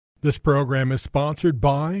This program is sponsored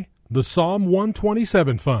by the Psalm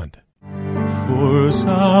 127 Fund. For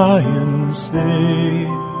Zion's sake,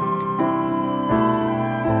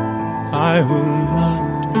 I will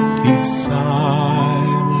not keep silent.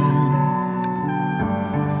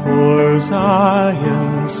 For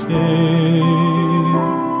Zion's sake,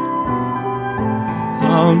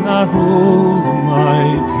 I'll not hold my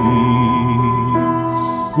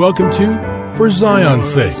peace. Welcome to For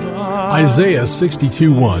Zion's Sake. Isaiah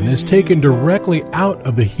 62:1 is taken directly out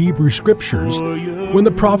of the Hebrew Scriptures when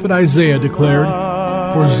the prophet Isaiah declared,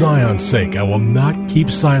 "For Zion's sake I will not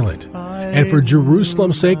keep silent, and for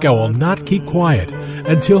Jerusalem's sake I will not keep quiet,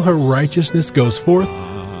 until her righteousness goes forth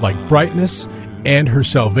like brightness, and her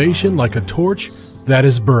salvation like a torch that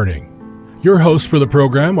is burning." Your hosts for the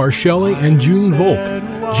program are Shelley and June Volk,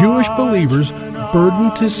 Jewish believers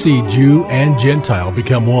burdened to see Jew and Gentile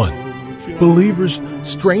become one. Believers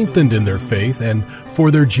strengthened in their faith and for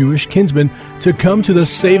their Jewish kinsmen to come to the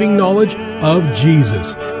saving knowledge of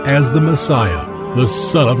Jesus as the Messiah, the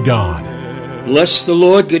Son of God. Bless the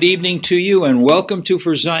Lord. Good evening to you and welcome to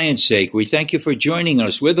For Zion's Sake. We thank you for joining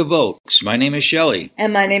us. We're the Volks. My name is Shelley.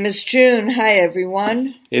 And my name is June. Hi,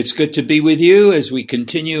 everyone. It's good to be with you as we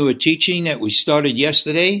continue a teaching that we started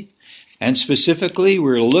yesterday. And specifically,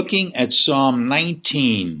 we're looking at Psalm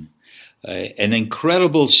 19. An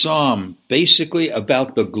incredible psalm, basically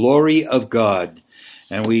about the glory of God.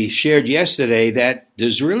 And we shared yesterday that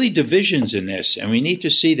there's really divisions in this, and we need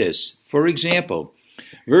to see this. For example,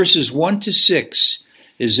 verses 1 to 6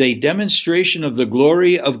 is a demonstration of the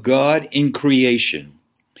glory of God in creation.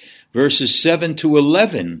 Verses 7 to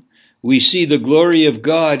 11, we see the glory of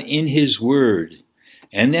God in His Word.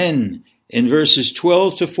 And then in verses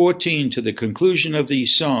 12 to 14, to the conclusion of the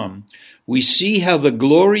psalm, we see how the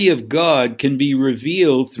glory of God can be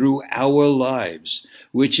revealed through our lives,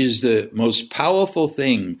 which is the most powerful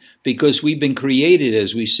thing because we've been created,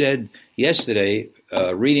 as we said yesterday,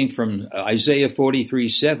 reading from Isaiah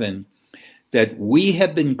 43:7, that we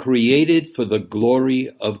have been created for the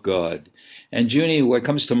glory of God. And Junie, what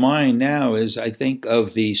comes to mind now is I think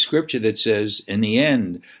of the scripture that says, in the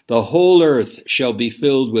end, the whole earth shall be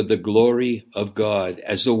filled with the glory of God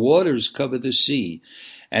as the waters cover the sea.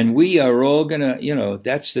 And we are all going to,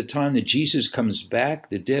 that's the time that Jesus comes back,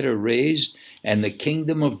 the dead are raised, and the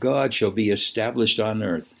kingdom of God shall be established on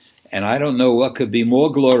earth. And I don't know what could be more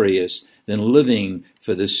glorious than living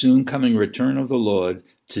for the soon coming return of the Lord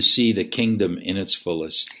to see the kingdom in its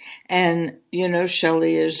fullest. And,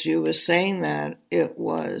 Shelley, as you were saying that, it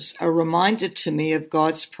was a reminder to me of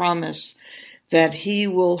God's promise that He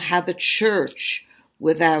will have a church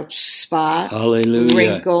without spot, Hallelujah,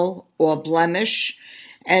 wrinkle, or blemish.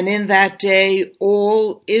 And in that day,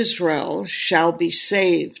 all Israel shall be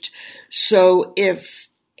saved. So if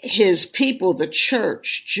His people, the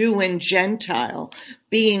church, Jew and Gentile,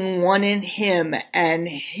 being one in Him, and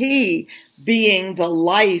He being the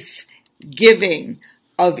life-giving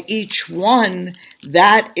of each one,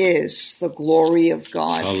 that is the glory of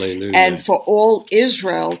God. Hallelujah. And for all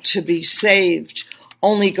Israel to be saved,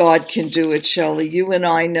 only God can do it, Shelley. You and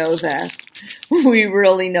I know that. We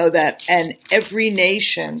really know that. And every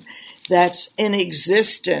nation that's in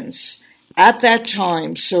existence at that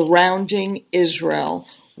time surrounding Israel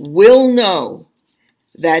will know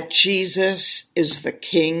that Jesus is the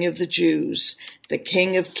King of the Jews, the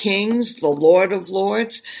King of Kings, the Lord of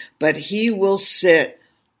Lords, but He will sit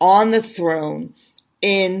on the throne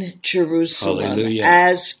in Jerusalem. Hallelujah.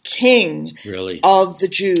 As King really of the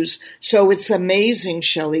Jews. So it's amazing,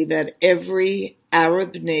 Shelley, that every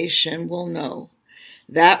Arab nation will know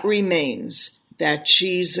that remains that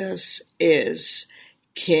Jesus is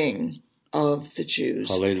King of the Jews.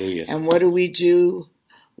 Hallelujah. And what do we do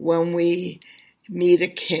when we meet a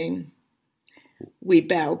king? We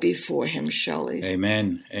bow before Him, Shelley.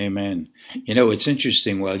 Amen. Amen. It's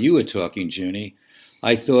interesting. While you were talking, Junie,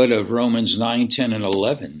 I thought of Romans 9, 10, and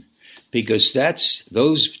 11, because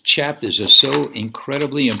those chapters are so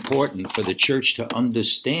incredibly important for the church to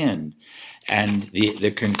understand. And the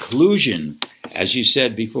conclusion, as you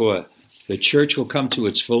said before, the church will come to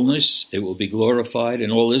its fullness, it will be glorified,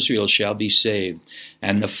 and all Israel shall be saved.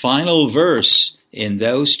 And the final verse in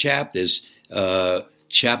those chapters,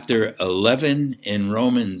 chapter 11 in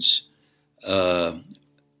Romans,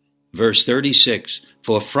 verse 36,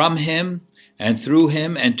 for from Him and through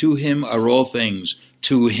Him and to Him are all things.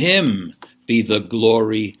 To Him be the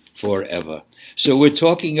glory forever. So we're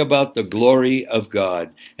talking about the glory of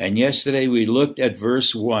God. And yesterday we looked at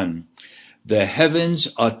verse 1, The heavens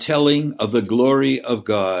are telling of the glory of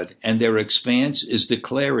God, and their expanse is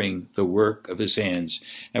declaring the work of his hands.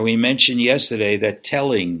 And we mentioned yesterday that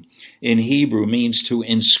telling in Hebrew means to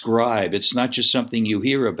inscribe. It's not just something you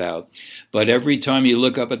hear about, but every time you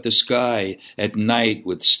look up at the sky at night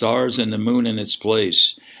with stars and the moon in its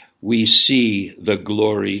place, we see the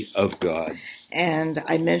glory of God. And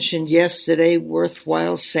I mentioned yesterday,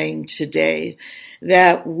 worthwhile saying today,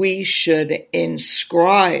 that we should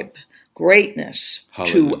inscribe greatness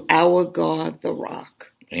Hallelujah. to our God, the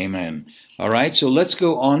rock. Amen. All right, so let's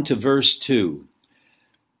go on to verse 2.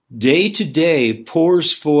 Day to day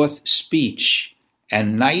pours forth speech,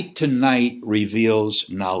 and night to night reveals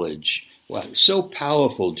knowledge. Well, so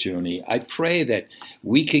powerful, Junie. I pray that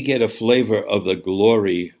we could get a flavor of the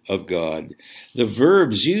glory of God. The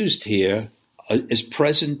verbs used here is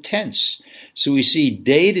present tense. So we see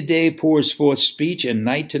day to day pours forth speech, and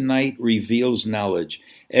night to night reveals knowledge.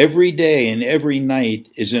 Every day and every night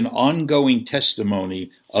is an ongoing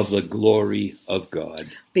testimony of the glory of God.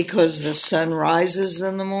 Because the sun rises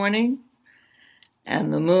in the morning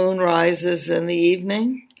and the moon rises in the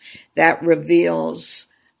evening, that reveals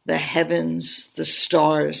the heavens, the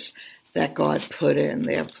stars that God put in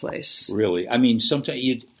their place. Really, I mean,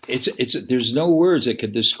 sometimes there's no words that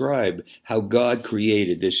could describe how God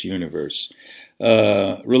created this universe.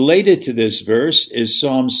 Related to this verse is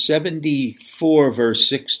Psalm 74, verse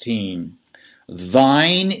 16.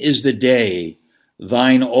 Thine is the day,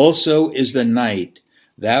 thine also is the night.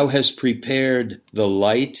 Thou hast prepared the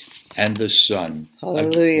light and the sun.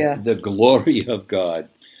 Hallelujah. The glory of God.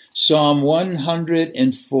 Psalm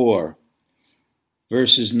 104,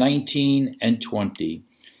 verses 19 and 20.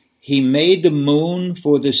 He made the moon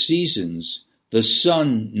for the seasons. The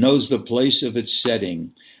sun knows the place of its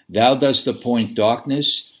setting. Thou dost appoint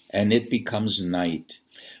darkness, and it becomes night.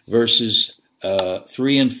 Verses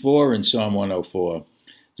 3 and 4 in Psalm 104.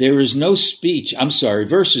 There is no speech.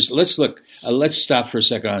 Verses. Let's stop for a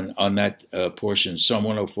second on that portion. Psalm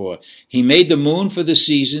 104. He made the moon for the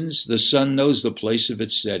seasons. The sun knows the place of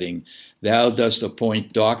its setting. Thou dost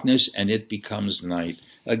appoint darkness, and it becomes night.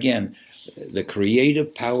 Again, the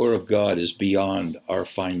creative power of God is beyond our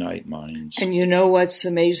finite minds. And you know what's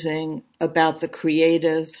amazing about the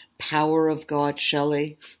creative power of God,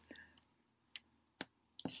 Shelley?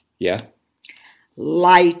 Yeah?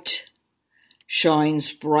 Light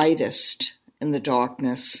shines brightest in the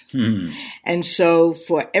darkness. And so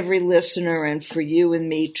for every listener and for you and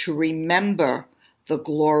me to remember the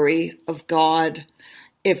glory of God,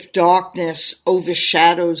 if darkness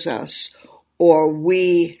overshadows us or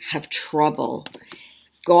we have trouble,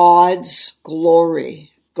 God's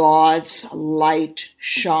glory, God's light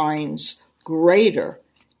shines greater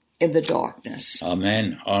in the darkness.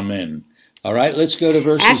 Amen. Amen. All right, let's go to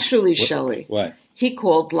verses. Actually, Shelley. What? He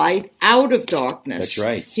called light out of darkness. That's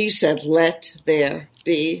right. He said, let there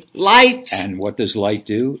be light. And what does light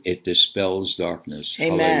do? It dispels darkness.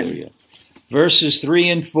 Amen. Hallelujah. Verses 3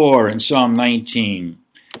 and 4 in Psalm 19.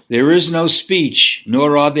 There is no speech,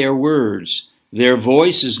 nor are there words. Their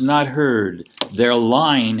voice is not heard. Their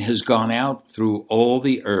line has gone out through all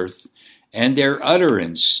the earth, and their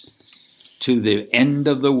utterance to the end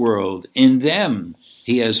of the world. In them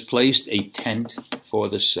he has placed a tent for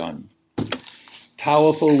the sun.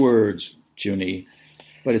 Powerful words, Junie.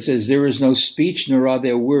 But it says, there is no speech, nor are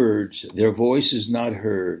there words. Their voice is not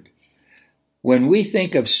heard. When we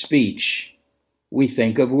think of speech, we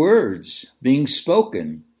think of words being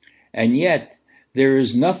spoken. And yet, there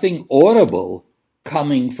is nothing audible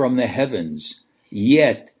coming from the heavens.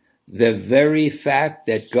 Yet, the very fact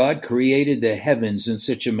that God created the heavens in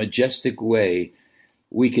such a majestic way,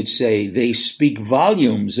 we could say they speak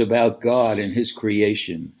volumes about God and his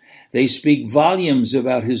creation. They speak volumes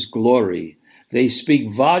about his glory. They speak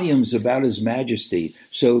volumes about his majesty.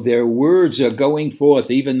 So their words are going forth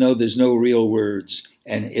even though there's no real words.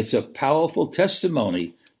 And it's a powerful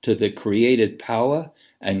testimony to the created power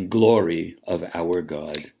and glory of our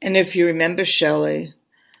God. And if you remember, Shelley,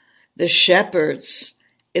 the shepherds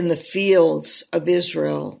in the fields of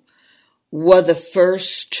Israel were the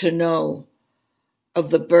first to know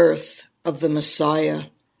of the birth of the Messiah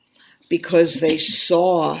because they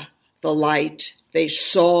saw the light, they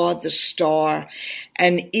saw the star,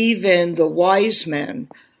 and even the wise men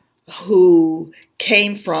who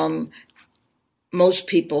came from, most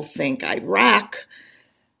people think, Iraq.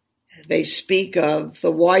 They speak of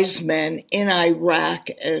the wise men in Iraq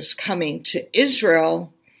as coming to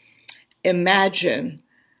Israel. Imagine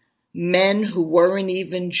men who weren't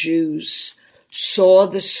even Jews saw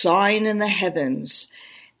the sign in the heavens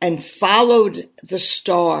and followed the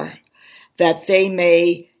star that they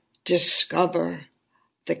may discover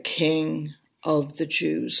the King of the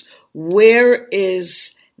Jews. Where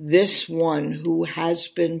is this one who has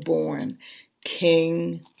been born,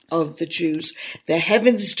 King of the Jews? The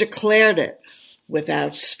heavens declared it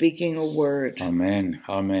without speaking a word. Amen,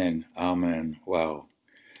 amen, amen. Wow.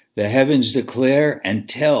 The heavens declare and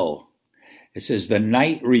tell. It says the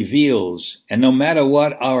night reveals, and no matter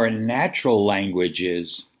what our natural language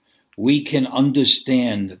is, we can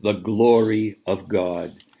understand the glory of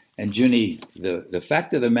God. And Junie, the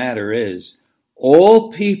fact of the matter is,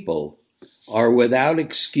 all people are without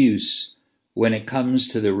excuse when it comes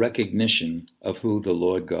to the recognition of who the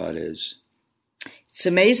Lord God is. It's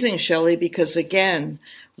amazing, Shelley, because again,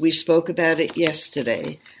 we spoke about it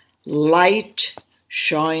yesterday. Light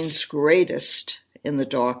shines greatest in the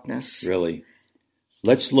darkness. Really.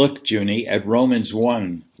 Let's look, Junie, at Romans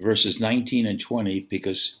 1, verses 19 and 20,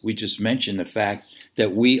 because we just mentioned the fact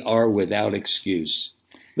that we are without excuse.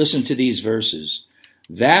 Listen to these verses.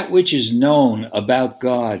 That which is known about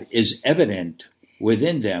God is evident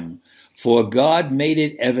within them, for God made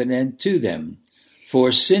it evident to them.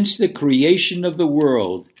 For since the creation of the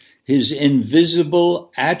world, his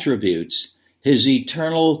invisible attributes, his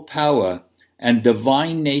eternal power, and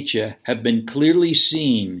divine nature have been clearly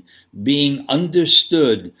seen, being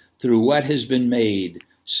understood through what has been made,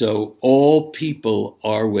 so all people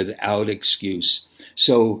are without excuse.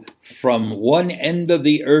 So from one end of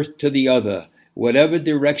the earth to the other, whatever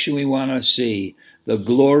direction we want to see, the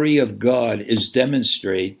glory of God is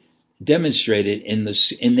demonstrated in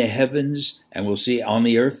the heavens, and we'll see on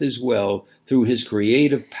the earth as well, through his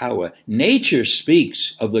creative power. Nature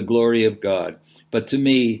speaks of the glory of God, but to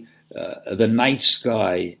me, the night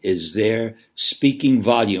sky is there speaking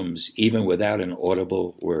volumes, even without an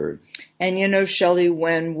audible word. And you know, Shelley,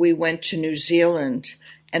 when we went to New Zealand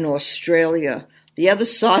and Australia, the other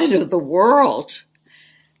side of the world,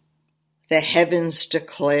 the heavens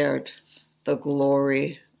declared the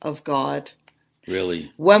glory of God.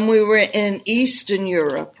 Really? When we were in Eastern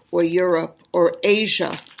Europe or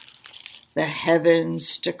Asia, the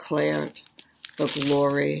heavens declared the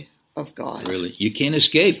glory of God. Really? You can't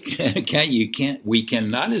escape. We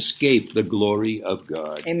cannot escape the glory of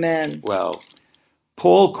God. Amen. Well,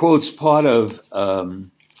 Paul quotes part of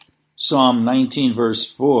Psalm 19, verse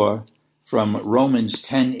 4 from Romans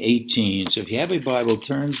 10:18. So if you have a Bible,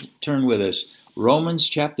 turn with us. Romans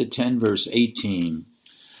chapter 10, verse 18.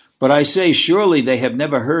 But I say, surely they have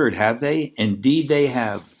never heard, have they? Indeed they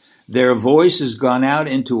have. Their voice has gone out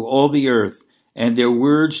into all the earth, and their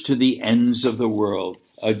words to the ends of the world.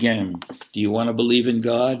 Again, do you want to believe in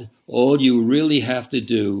God? All you really have to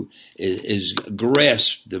do is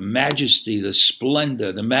grasp the majesty, the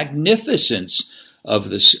splendor, the magnificence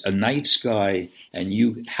of the night sky, and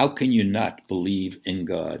how can you not believe in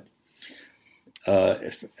God?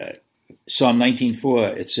 Psalm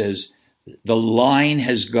 19:4, it says, the line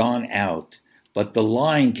has gone out, but the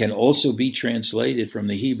line can also be translated from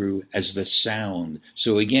the Hebrew as the sound.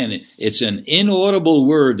 So again, it's an inaudible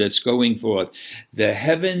word that's going forth. The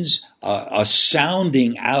heavens are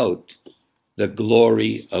sounding out the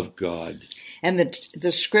glory of God. And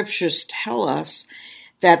the scriptures tell us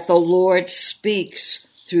that the Lord speaks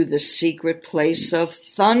through the secret place of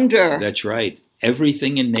thunder. That's right.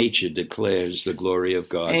 Everything in nature declares the glory of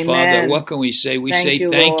God. Amen. Father, what can we say? We say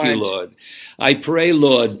thank you, Lord. I pray,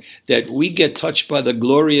 Lord, that we get touched by the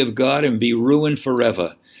glory of God and be ruined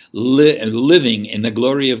forever, living in the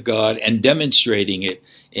glory of God and demonstrating it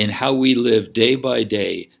in how we live day by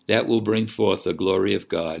day. That will bring forth the glory of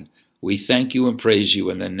God. We thank you and praise you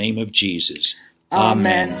in the name of Jesus.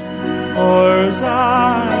 Amen. For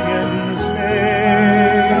Zion's sake.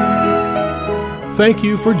 Thank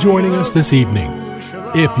you for joining us this evening.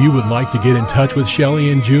 If you would like to get in touch with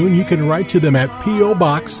Shelley and June, you can write to them at P.O.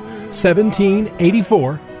 Box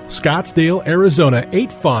 1784, Scottsdale, Arizona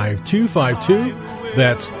 85252.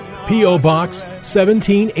 That's P.O. Box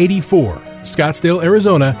 1784, Scottsdale,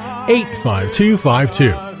 Arizona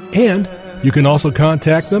 85252. And you can also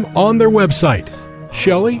contact them on their website,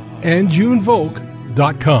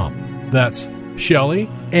 ShelleyandJuneVolk.com. That's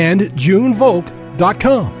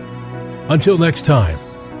ShelleyandJuneVolk.com. Until next time,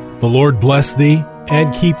 the Lord bless thee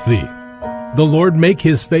and keep thee. The Lord make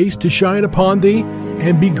his face to shine upon thee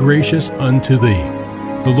and be gracious unto thee.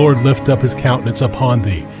 The Lord lift up his countenance upon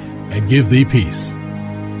thee and give thee peace.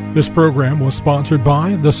 This program was sponsored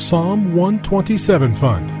by the Psalm 127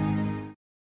 Fund.